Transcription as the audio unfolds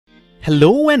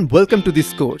Hello and welcome to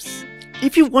this course.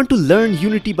 If you want to learn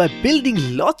Unity by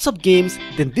building lots of games,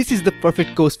 then this is the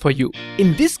perfect course for you.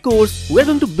 In this course, we are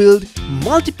going to build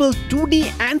multiple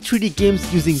 2D and 3D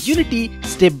games using Unity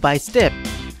step by step.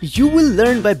 You will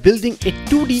learn by building a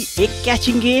 2D egg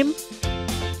catching game,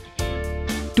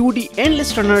 2D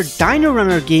endless runner Dino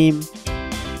Runner game,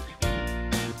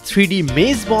 3D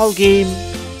maze ball game,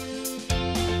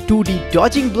 2D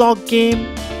dodging block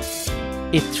game,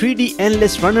 a 3D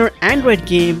endless runner Android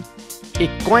game, a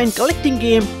coin collecting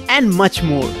game, and much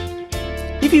more.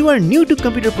 If you are new to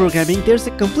computer programming, there's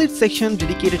a complete section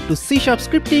dedicated to C#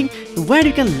 scripting where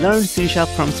you can learn C#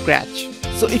 from scratch.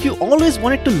 So if you always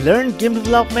wanted to learn game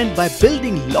development by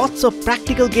building lots of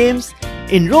practical games,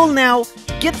 enroll now,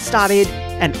 get started,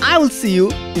 and I will see you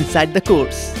inside the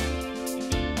course.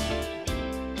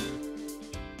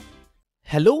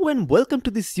 Hello and welcome to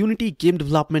this Unity game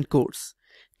development course.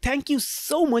 Thank you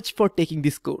so much for taking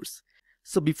this course.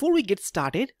 So before we get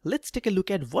started, let's take a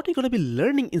look at what we're going to be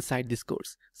learning inside this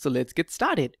course. So let's get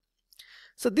started.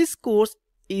 So this course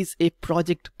is a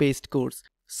project-based course.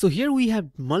 So here we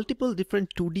have multiple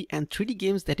different 2D and 3D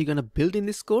games that you're going to build in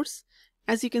this course.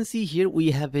 As you can see here, we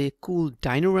have a cool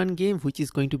Dino Run game, which is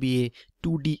going to be a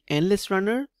 2D endless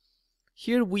runner.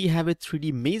 Here we have a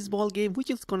 3D maze ball game,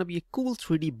 which is going to be a cool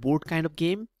 3D board kind of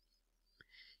game.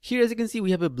 Here, as you can see,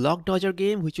 we have a block dodger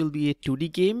game, which will be a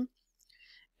 2D game.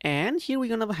 And here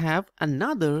we're going to have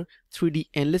another 3D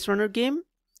endless runner game.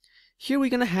 Here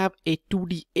we're going to have a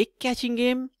 2D egg catching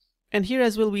game. And here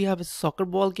as well, we have a soccer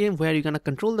ball game where you're going to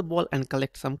control the ball and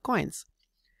collect some coins.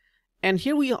 And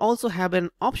here we also have an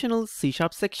optional C#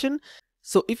 section.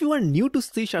 So if you are new to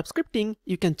C# scripting,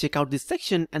 you can check out this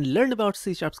section and learn about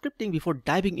C# scripting before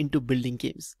diving into building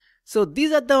games. So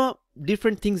these are the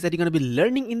different things that you're going to be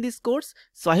learning in this course.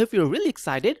 So I hope you're really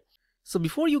excited. So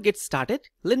before you get started,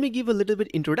 let me give a little bit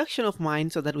introduction of mine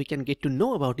so that we can get to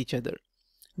know about each other.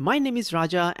 My name is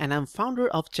Raja and I'm founder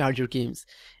of Charger Games.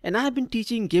 And I have been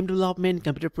teaching game development,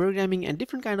 computer programming and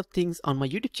different kind of things on my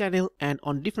YouTube channel and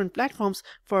on different platforms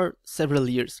for several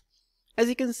years. As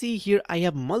you can see here, I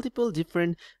have multiple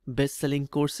different best-selling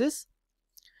courses.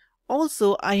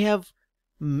 Also, I have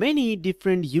many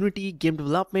different Unity game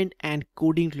development and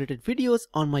coding related videos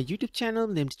on my YouTube channel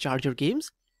named Charger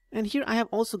Games. And here I have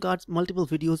also got multiple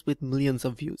videos with millions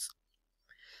of views.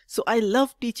 So I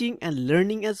love teaching and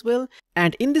learning as well.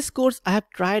 And in this course, I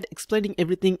have tried explaining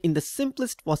everything in the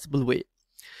simplest possible way.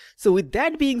 So with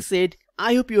that being said,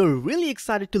 I hope you are really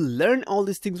excited to learn all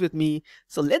these things with me.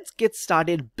 So let's get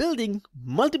started building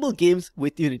multiple games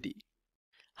with Unity.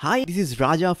 Hi, this is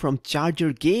Raja from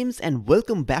Charger Games and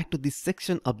welcome back to this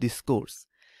section of this course.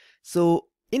 So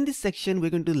in this section,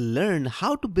 we're going to learn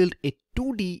how to build a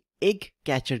 2D egg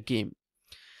catcher game.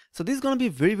 So this is going to be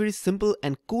a very simple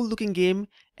and cool looking game,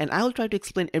 and I will try to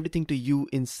explain everything to you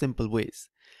in simple ways.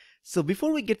 So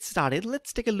before we get started,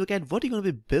 let's take a look at what you're going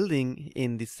to be building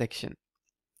in this section.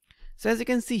 So as you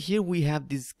can see here, we have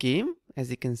this game,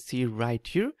 as you can see right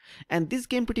here, and this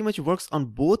game pretty much works on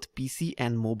both PC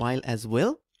and mobile as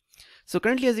well. So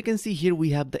currently, as you can see here, we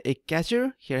have the egg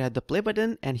catcher, here I have the play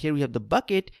button, and here we have the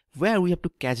bucket where we have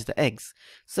to catch the eggs.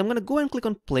 So I'm going to go and click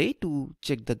on play to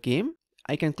check the game.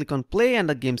 I can click on play and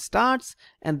the game starts,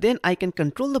 and then I can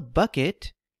control the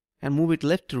bucket and move it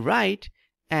left to right,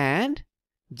 and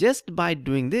just by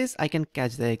doing this, I can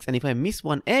catch the eggs. And if I miss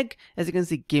one egg, as you can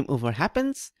see, game over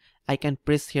happens. I can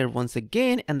press here once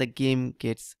again and the game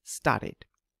gets started.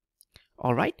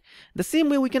 Alright, the same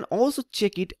way we can also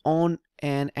check it on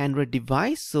an Android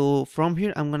device. So from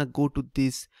here, I'm going to go to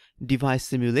this device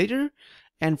simulator,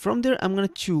 and from there, I'm going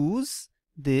to choose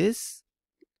this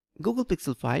Google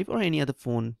Pixel 5 or any other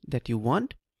phone that you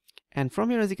want. And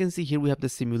from here, as you can see here, we have the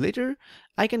simulator.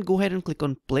 I can go ahead and click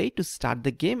on play to start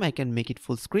the game. I can make it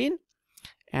full screen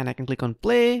and I can click on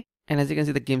play. And as you can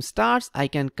see, the game starts. I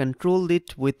can control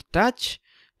it with touch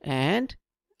and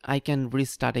I can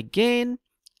restart again.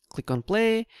 Click on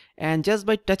play, and just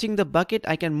by touching the bucket,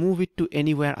 I can move it to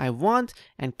anywhere I want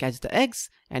and catch the eggs.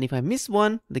 And if I miss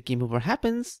one, the game over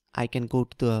happens. I can go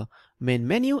to the main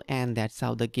menu, and that's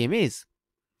how the game is.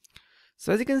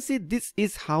 So as you can see, this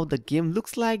is how the game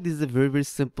looks like. This is a very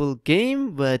simple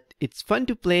game, but it's fun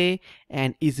to play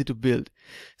and easy to build.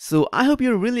 So I hope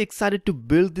you're really excited to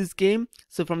build this game.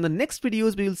 So from the next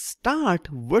videos, we will start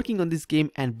working on this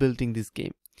game and building this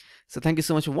game. So thank you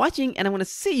so much for watching, and I'm going to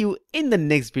see you in the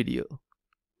next video.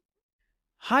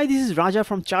 Hi, this is Raja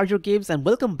from Charger Games and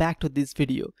welcome back to this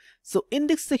video. So in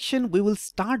this section, we will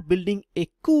start building a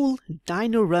cool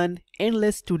Dino Run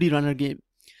endless 2D runner game.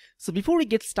 So before we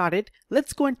get started,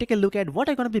 let's go and take a look at what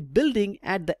I'm going to be building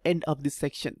at the end of this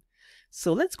section.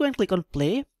 So let's go and click on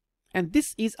play. And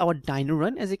this is our Dino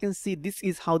Run. As you can see, this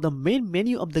is how the main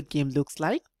menu of the game looks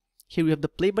like. Here we have the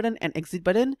play button and exit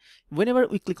button. Whenever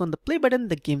we click on the play button,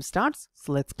 the game starts.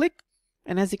 So let's click.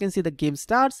 And as you can see, the game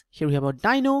starts. Here we have our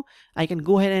dino. I can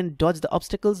go ahead and dodge the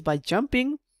obstacles by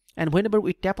jumping. And whenever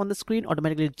we tap on the screen,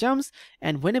 automatically it jumps.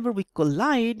 And whenever we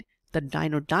collide, the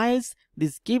dino dies.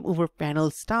 This game over panel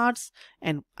starts.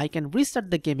 And I can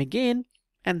restart the game again.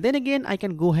 And then again, I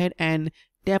can go ahead and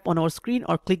tap on our screen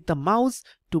or click the mouse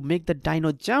to make the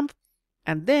dino jump.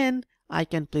 And then I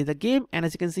can play the game. And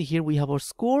as you can see here, we have our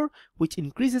score, which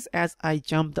increases as I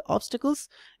jump the obstacles.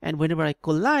 And whenever I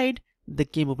collide, the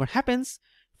game over happens.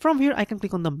 From here, I can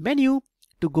click on the menu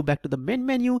to go back to the main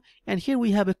menu. And here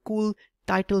we have a cool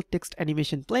title text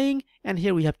animation playing. And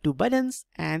here we have 2 buttons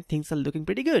and things are looking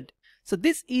pretty good. So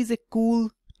this is a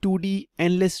cool 2D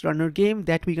endless runner game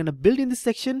that we're gonna build in this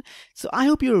section. So I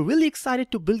hope you're really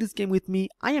excited to build this game with me.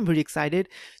 I am very excited.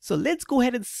 So let's go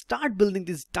ahead and start building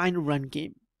this Dino Run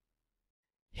game.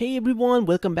 Hey everyone,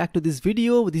 welcome back to this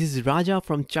video. This is Raja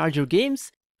from Charger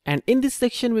Games. And in this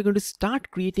section, we're going to start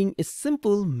creating a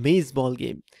simple maze ball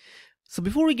game. So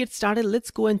before we get started, let's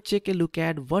go and check a look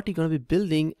at what you're going to be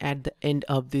building at the end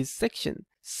of this section.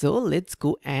 So let's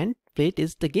go and play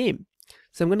test the game.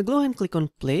 So I'm going to go ahead and click on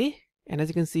play. And as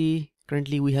you can see,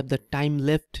 currently we have the time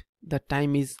left. The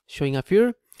time is showing up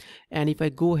here. And if I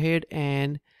go ahead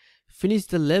and finish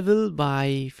the level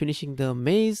by finishing the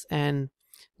maze and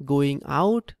going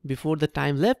out before the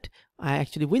time left, I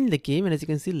actually win the game. And as you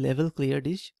can see, level cleared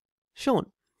is shown.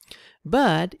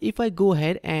 But if I go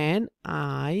ahead and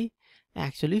I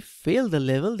actually fail the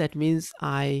level, that means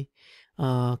I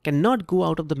cannot go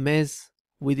out of the maze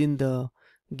within the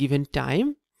given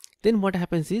time, then what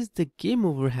happens is the game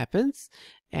over happens.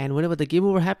 And whenever the game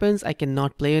over happens, I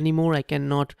cannot play anymore. I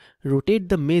cannot rotate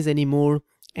the maze anymore.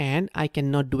 And I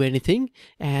cannot do anything.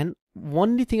 And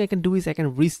only thing I can do is I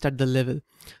can restart the level.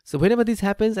 So whenever this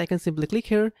happens, I can simply click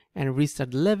here and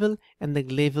restart the level, and the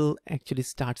level actually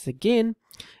starts again.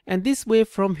 And this way,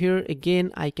 from here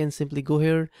again, I can simply go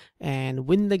here and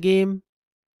win the game.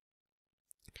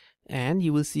 And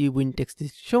you will see win text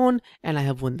is shown, and I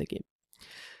have won the game.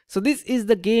 So this is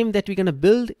the game that we're gonna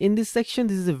build in this section.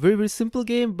 This is a very simple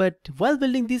game, but while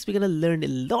building this, we're gonna learn a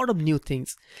lot of new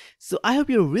things. So I hope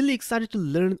you're really excited to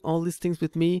learn all these things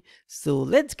with me. So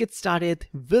let's get started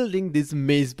building this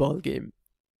maze ball game.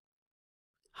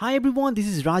 Hi everyone, this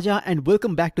is Raja and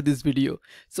welcome back to this video.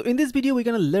 So in this video, we're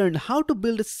gonna learn how to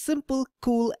build a simple,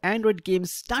 cool Android game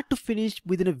start to finish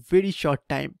within a very short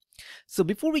time. So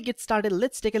before we get started,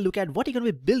 let's take a look at what you're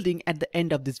gonna be building at the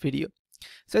end of this video.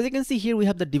 So as you can see here, we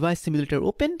have the device simulator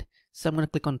opened. So I'm going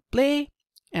to click on play.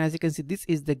 And as you can see, this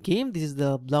is the game. This is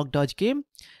the block dodge game.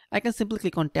 I can simply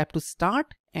click on tap to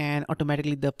start and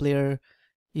automatically the player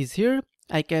is here.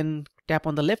 I can tap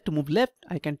on the left to move left.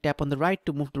 I can tap on the right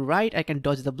to move to right. I can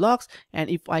dodge the blocks. And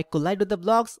if I collide with the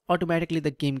blocks, automatically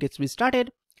the game gets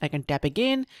restarted. I can tap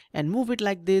again and move it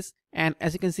like this. And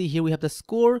as you can see here, we have the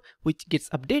score which gets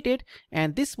updated.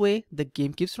 And this way the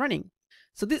game keeps running.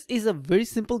 So this is a very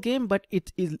simple game, but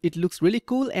it looks really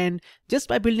cool, and just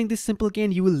by building this simple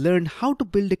game, you will learn how to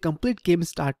build a complete game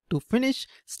start to finish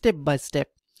step by step.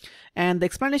 And the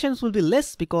explanations will be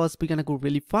less because we're gonna go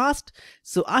really fast.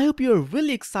 So I hope you're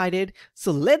really excited.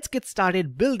 So let's get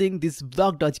started building this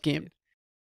block dodge game.